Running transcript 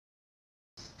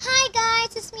Hi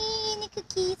guys, it's me,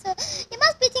 Unicookie. So you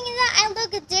must be thinking that I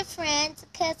look different,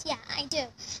 cause yeah, I do.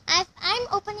 I'm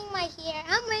opening my hair.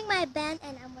 I'm wearing my band,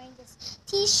 and I'm wearing this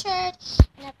T-shirt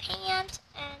and a pant.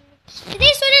 And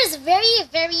today's sweater is very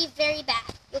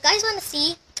bad. You guys want to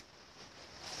see?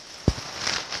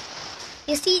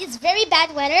 You see, it's very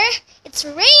bad weather. It's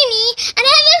rainy, and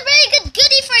I have a very good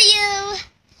goodie for you.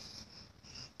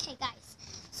 Okay, guys.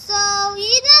 So you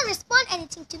did not respond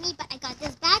anything to me, but I got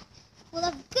this bag full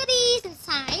of goodies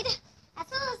inside. As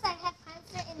well as I have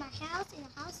hamster in my house,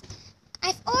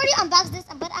 I've already unboxed this,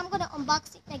 but I'm gonna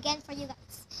unbox it again for you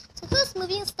guys. So who's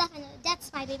moving stuff? And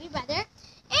that's my baby brother.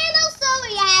 And also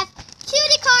we have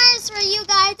cutie cars for you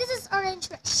guys. This is Orange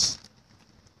Rush.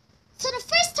 So the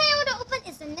first toy I want to open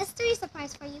is a mystery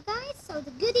surprise for you guys. So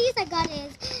the goodies I got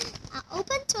is an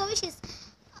open toy, which is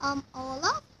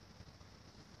Olaf.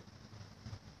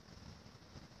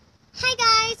 Hi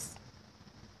guys.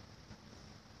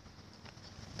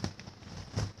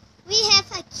 We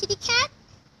have a kitty cat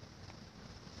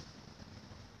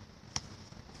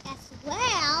as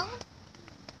well.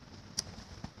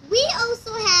 We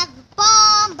also have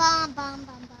Bomb.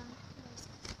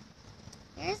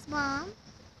 There's Bomb.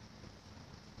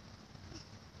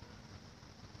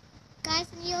 Guys,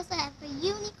 and we also have a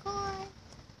unicorn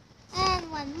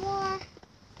and one more.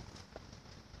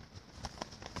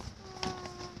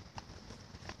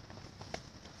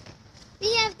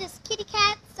 We have this kitty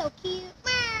cat, so cute.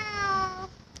 Wow!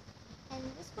 And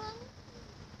this one,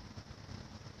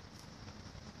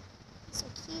 so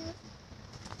cute.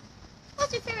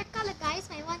 What's your favorite color, guys?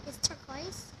 My one is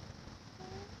turquoise.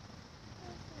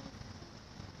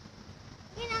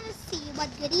 Okay, now let's see what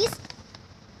goodies.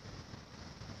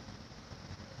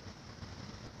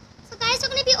 So guys, we're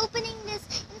gonna be opening this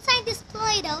inside this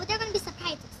Play-Doh. They're gonna be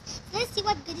surprises. So let's see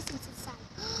what goodies is inside.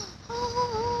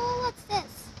 Oh, what's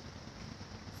this?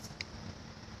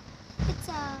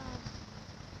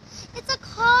 It's a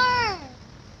car.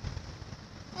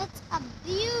 It's a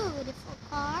beautiful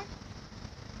car.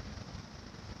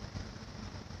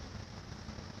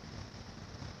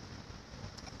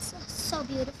 It's so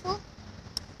beautiful.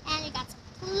 And we got some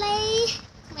clay.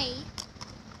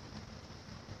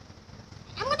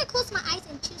 I'm gonna close my eyes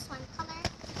and choose one color.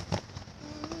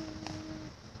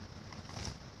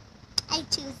 I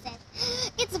choose it.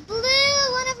 It's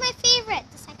blue, one of my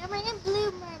favorites. I'm wearing a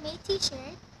blue mermaid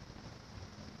t-shirt.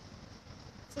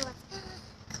 See what's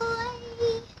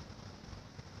clay.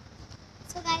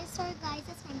 So guys, sorry guys,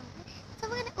 that's my mother. So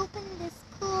we're gonna open this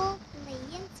cool clay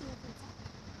and see what's inside.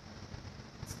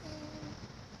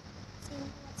 See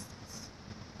what's this.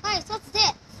 Guys, what's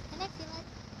this? Can I feel it?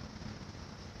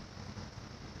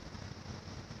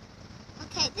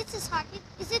 Okay, this is hard.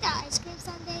 Is it an ice cream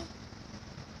sundae?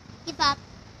 Give up.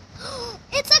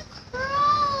 It's a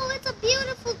crow! It's a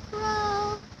beautiful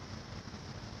crow.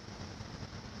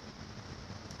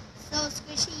 So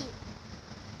squishy.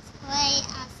 Play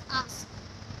as awesome.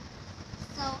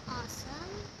 So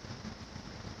awesome.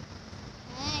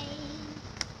 Okay.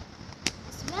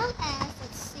 As well as,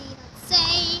 let's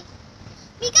say,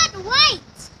 we got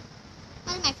white.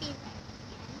 One of my favorite.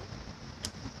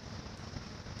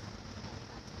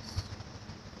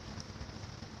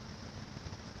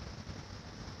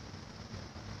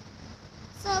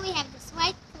 So we have this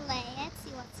white clay. Let's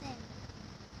see what's in.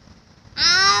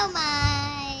 Oh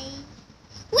my!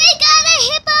 We got a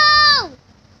hippo!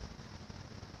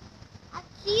 A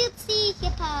cutesy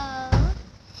hippo.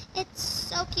 It's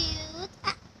so cute.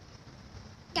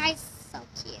 Guys, so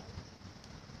cute.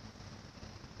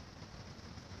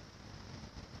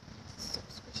 So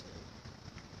squishy.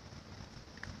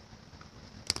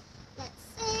 Let's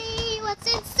see what's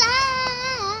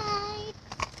inside.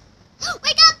 We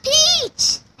got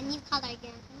peach! A new color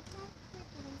again.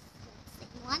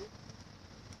 Same one.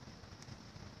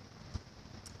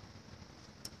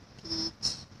 Peach.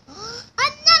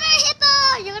 Another hippo!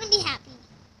 You're gonna be happy.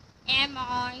 Am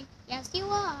I? Yes, you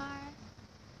are.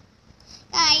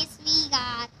 Guys, we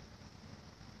got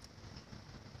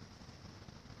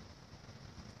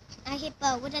a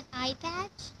hippo with an eye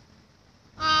patch.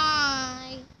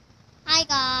 Hi. Hi,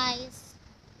 guys.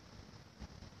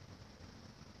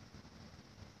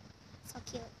 So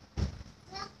cute.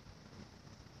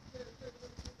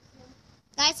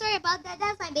 Guys, sorry about that.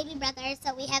 That's my baby brother.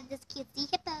 So we have this cutesy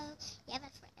hippo. We have a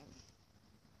friend.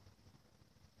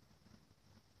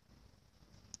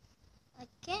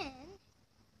 Again.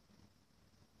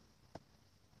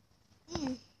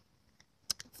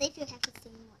 Let's see if you have the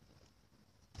same one.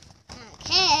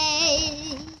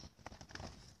 Okay.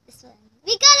 This one.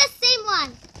 We got a same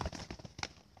one.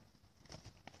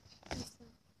 This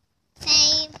one.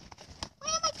 Same.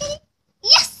 Where am I getting?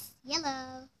 Yes!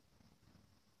 yellow.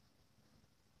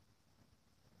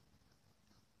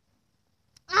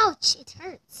 Ouch, it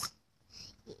hurts.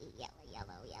 Yellow,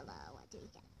 yellow, yellow. What do we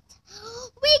get?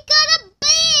 We got a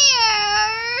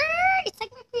bear! It's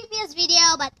like my previous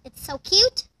video, but it's so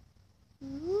cute.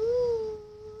 Ooh.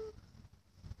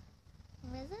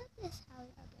 Where is it? This is how our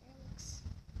bear looks.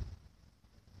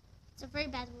 It's a very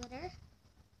bad weather.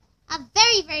 A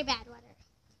very, very bad weather.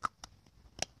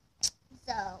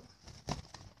 So,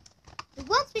 the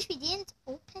ones which we didn't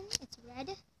open, it's red.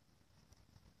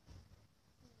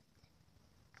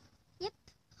 Yep.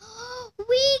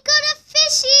 We got a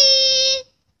fishy!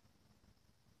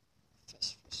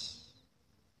 Fish, fish.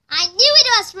 I knew it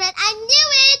was red. I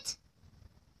knew it!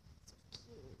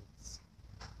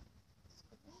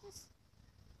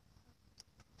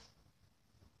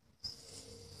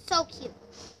 So cute.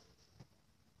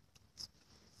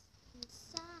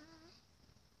 So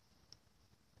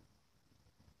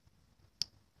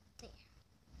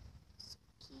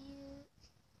cute.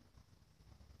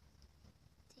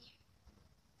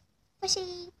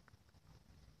 Fishy.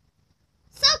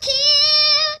 So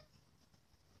cute!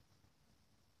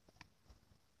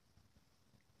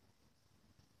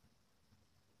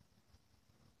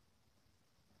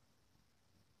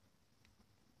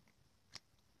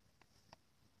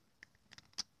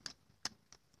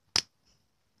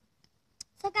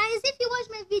 So guys, if you watch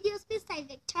my videos, please type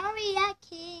Victoria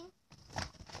King.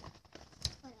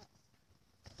 What else?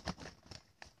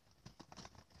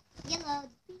 Yellow.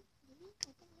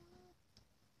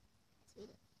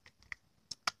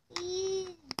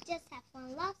 We just have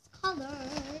one last color.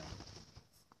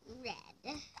 Red.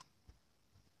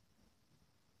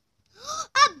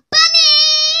 A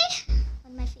bunny!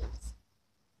 On my face.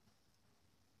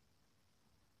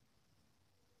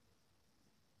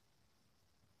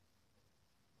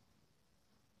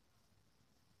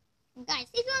 And guys,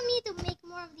 if you want me to make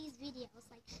more of these videos,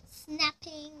 like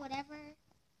snapping, whatever.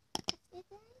 That's it,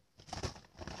 right?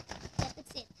 Yep,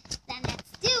 that's it. Then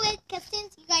let's do it, because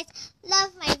since you guys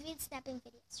love my snapping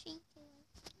videos. 3, 2, 1.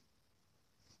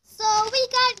 So we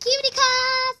got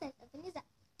Unicookie. Let's open this up.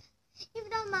 If you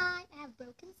don't mind, I have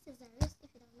broken scissors. If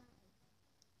you don't mind,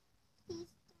 please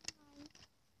don't mind.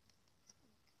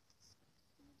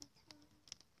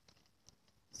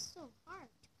 It's so hard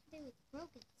to play with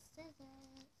broken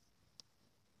scissors.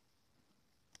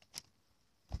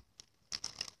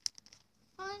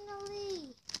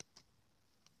 Finally,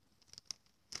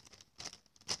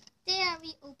 there,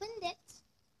 we opened it.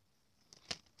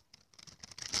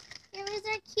 Here is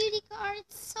our cutie card.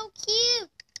 It's so cute.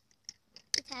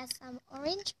 It has some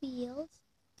orange wheels.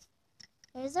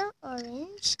 Here's our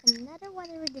orange. Another one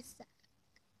over this side.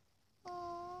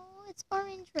 Oh, it's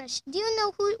Orange Rush. Do you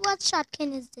know what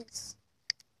Shopkin is this?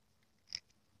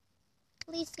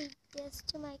 Please say this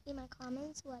to in my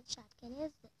comments. What Shopkin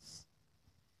is this?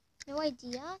 No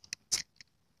idea.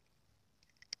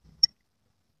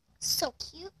 So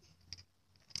cute.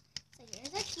 So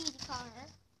here's our cutie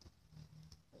card.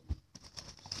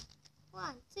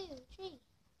 1, 2, 3,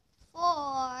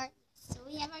 4. So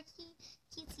we have our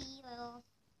cutesy little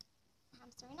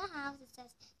hamster in the house. It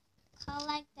says,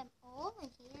 collect them all.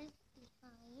 And here's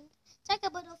behind.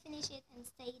 Chakabud will finish it and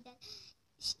say that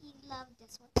she loved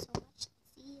this one so much.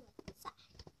 Let's see what's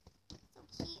inside. So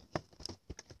cute.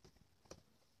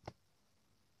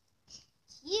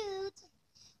 Cute.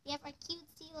 We have our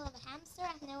cutesy little hamster. I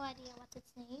have no idea what's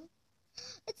its name.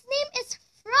 Its name is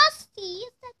Frosty.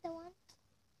 Is that the one?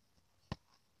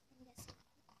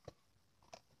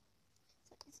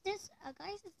 So is this,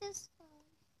 guys, is this the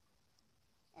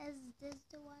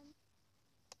one?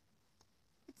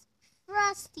 It's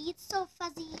Frosty. It's so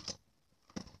fuzzy.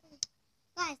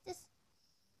 Guys, this,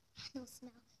 no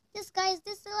smell. This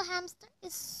little hamster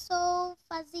is so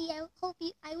fuzzy.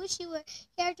 I wish you were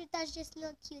here to touch this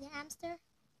little cute hamster.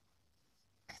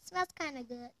 It smells kind of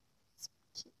good. It's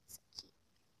cute, so cute.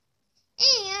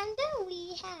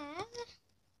 And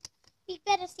we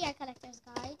better see our collector's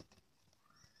guide.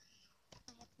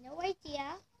 I have no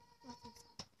idea what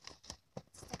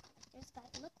the collector's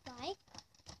guide look like.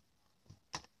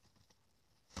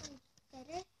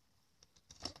 Better.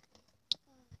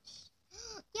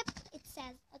 Yep, it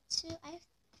says I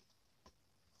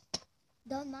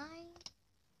don't mind.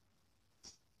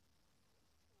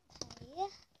 Okay.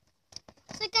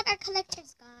 So we got our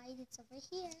collector's guide. It's over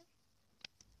here.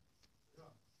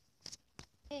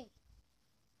 Hey.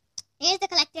 Here's the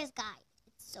collector's guide.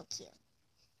 It's so cute.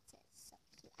 It's so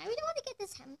cute. I really want to get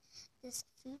this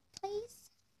food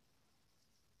place.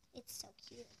 It's so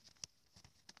cute.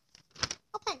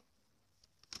 Open.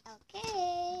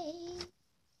 Okay.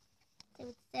 So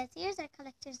it says, here's our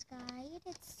collector's guide.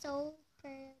 It's super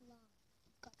long.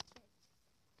 Got it.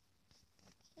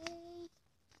 Okay.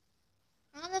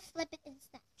 I'm gonna flip it in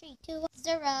snap. 3, 2, 1,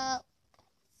 0.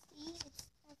 See, it's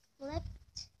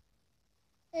flipped.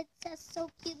 It says so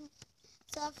cute.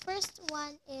 So first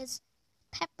one is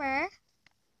Pepper. As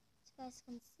you guys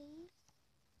can see.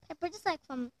 Pepper just like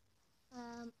from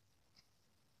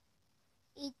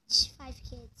each 5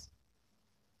 kids.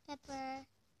 Pepper.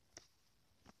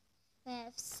 We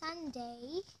have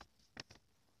Sunday.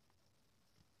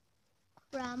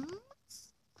 Crumbs.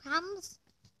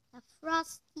 We have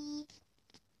Frosty.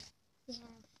 We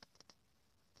have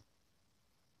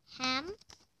Ham. We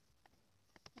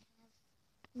have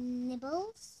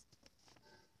Nibbles.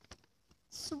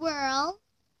 Swirl.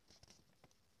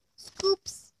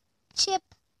 Scoops. Chip.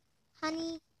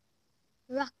 Honey.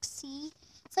 Roxy.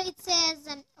 So it says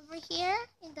over here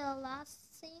in the last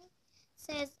thing,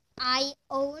 says I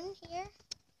own here.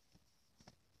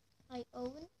 I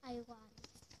own, I want.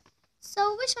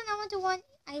 So which one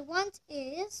I want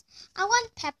is I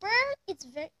want Pepper.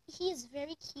 He is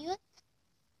very cute.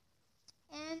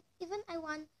 And even I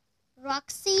want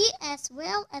Roxy as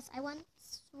well as I want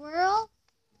Swirl.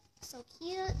 So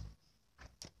cute.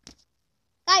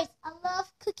 Guys, I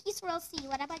love Cookie Swirl C.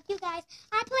 What about you guys?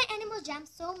 I play Animal Jam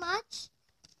so much.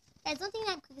 Guys, don't think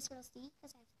I'm Cookie Swirl C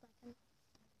because I have black and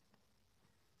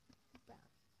brown.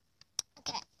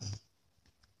 Okay.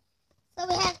 So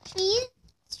we have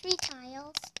three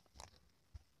tiles.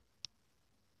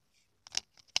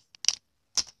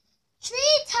 3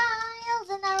 tiles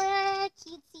in our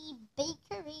cutesy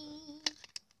bakery.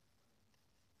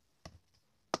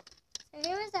 So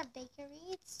here is our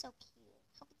bakery. It's so cute.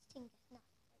 Hope it's tinted. No,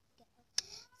 there we go.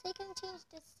 So you can change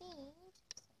the scene.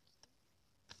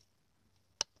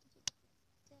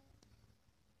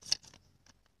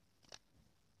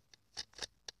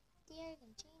 There, you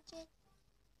can change it.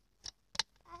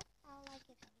 I like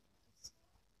it how it is.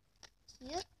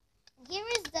 Cute. And here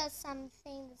is the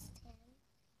something to stand.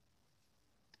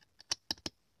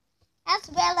 As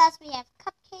well as we have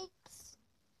cupcakes.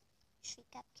 3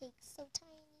 cupcakes, so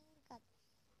tiny. We got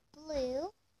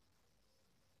blue,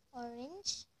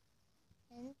 orange,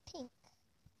 and pink.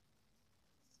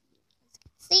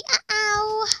 See,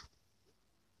 ow!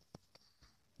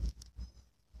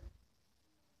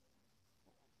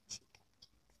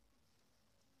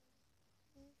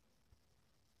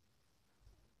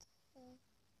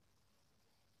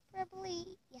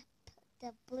 Probably, yep.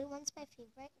 The blue one's my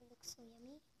favorite. It looks so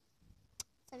yummy.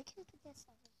 So we can put this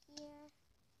over here.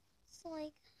 So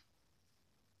like,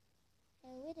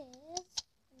 here it is.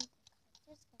 And the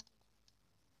collector's guide.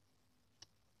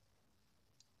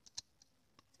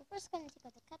 So first, gonna take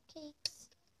out the cupcakes.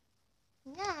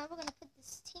 Now we're gonna put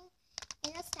this thing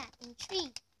in a snack in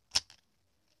 3,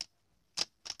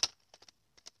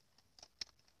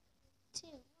 2,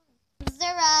 1, 0.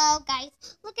 Guys,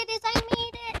 look at this! I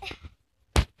made it.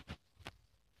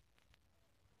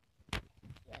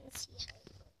 Let's see how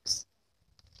it works.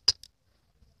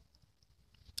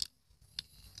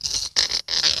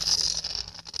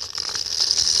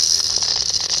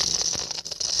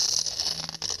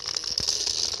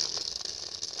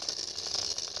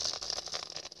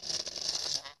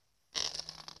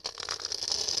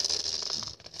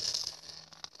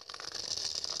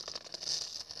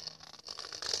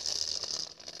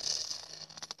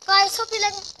 Guys, hope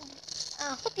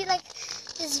you like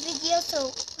this video.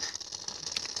 So,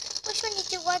 which one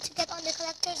did you want to get on the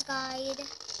collector's guide?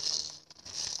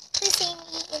 Please say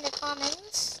me in the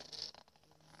comments.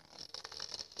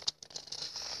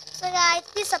 So guys,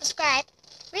 please subscribe,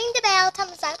 ring the bell,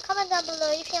 thumbs up, comment down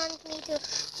below if you want me to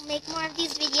make more of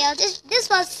these videos. This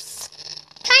was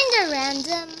kind of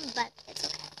random, but it's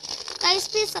okay. Guys,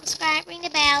 please subscribe, ring the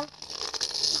bell.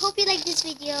 Hope you like this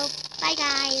video. Bye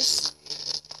guys.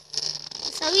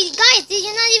 So guys, did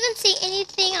you not even say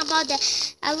anything about the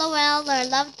LOL or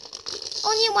love?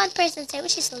 Only one person said,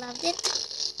 which is loved it.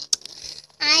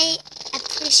 I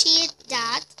appreciate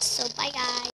that. So bye guys.